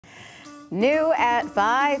New at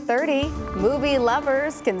 5:30, movie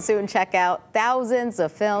lovers can soon check out thousands of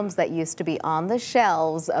films that used to be on the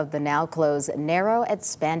shelves of the now closed Naro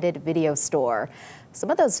Expanded Video Store. Some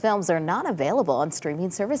of those films are not available on streaming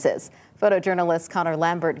services. Photojournalist Connor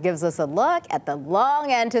Lambert gives us a look at the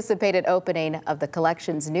long-anticipated opening of the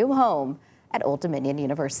collection's new home at Old Dominion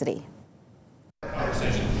University.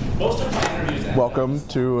 Welcome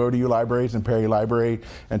to ODU Libraries and Perry Library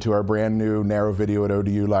and to our brand new Naro Video at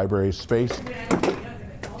ODU Library space.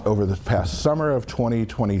 Over the past summer of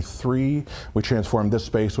 2023, we transformed this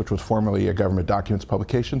space, which was formerly a government documents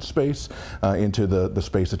publication space, into the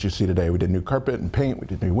space that you see today. We did new carpet and paint, we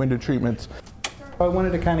did new window treatments. I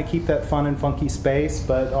wanted to kind of keep that fun and funky space,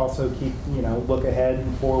 but also keep, look ahead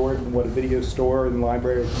and forward and what a video store and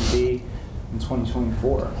library can be in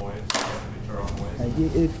 2024.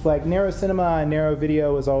 It's like Naro Cinema and Naro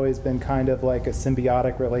Video has always been kind of like a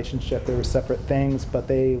symbiotic relationship. They were separate things, but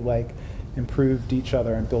they improved each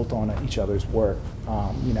other and built on each other's work.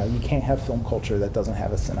 You can't have film culture that doesn't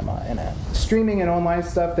have a cinema in it. Streaming and online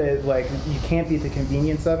stuff, that you can't beat the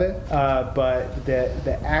convenience of it, but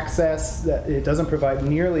the access, it doesn't provide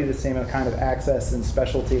nearly the same kind of access and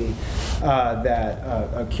specialty that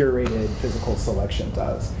a curated physical selection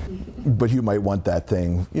does. But you might want that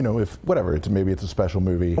thing, if whatever, maybe it's a special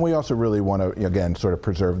movie. And we also really want to, again, sort of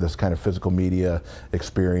preserve this kind of physical media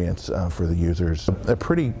experience for the users. A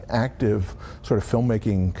pretty active sort of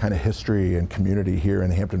filmmaking kind of history and community here in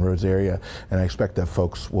the Hampton Roads area, and I expect that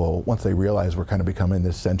folks will, once they realize we're kind of becoming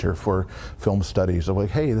this center for film studies, of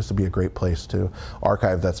hey, this would be a great place to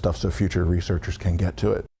archive that stuff so future researchers can get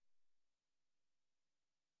to it.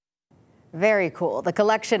 Very cool. The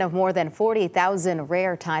collection of more than 40,000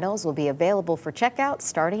 rare titles will be available for checkout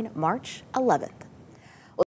starting March 11th.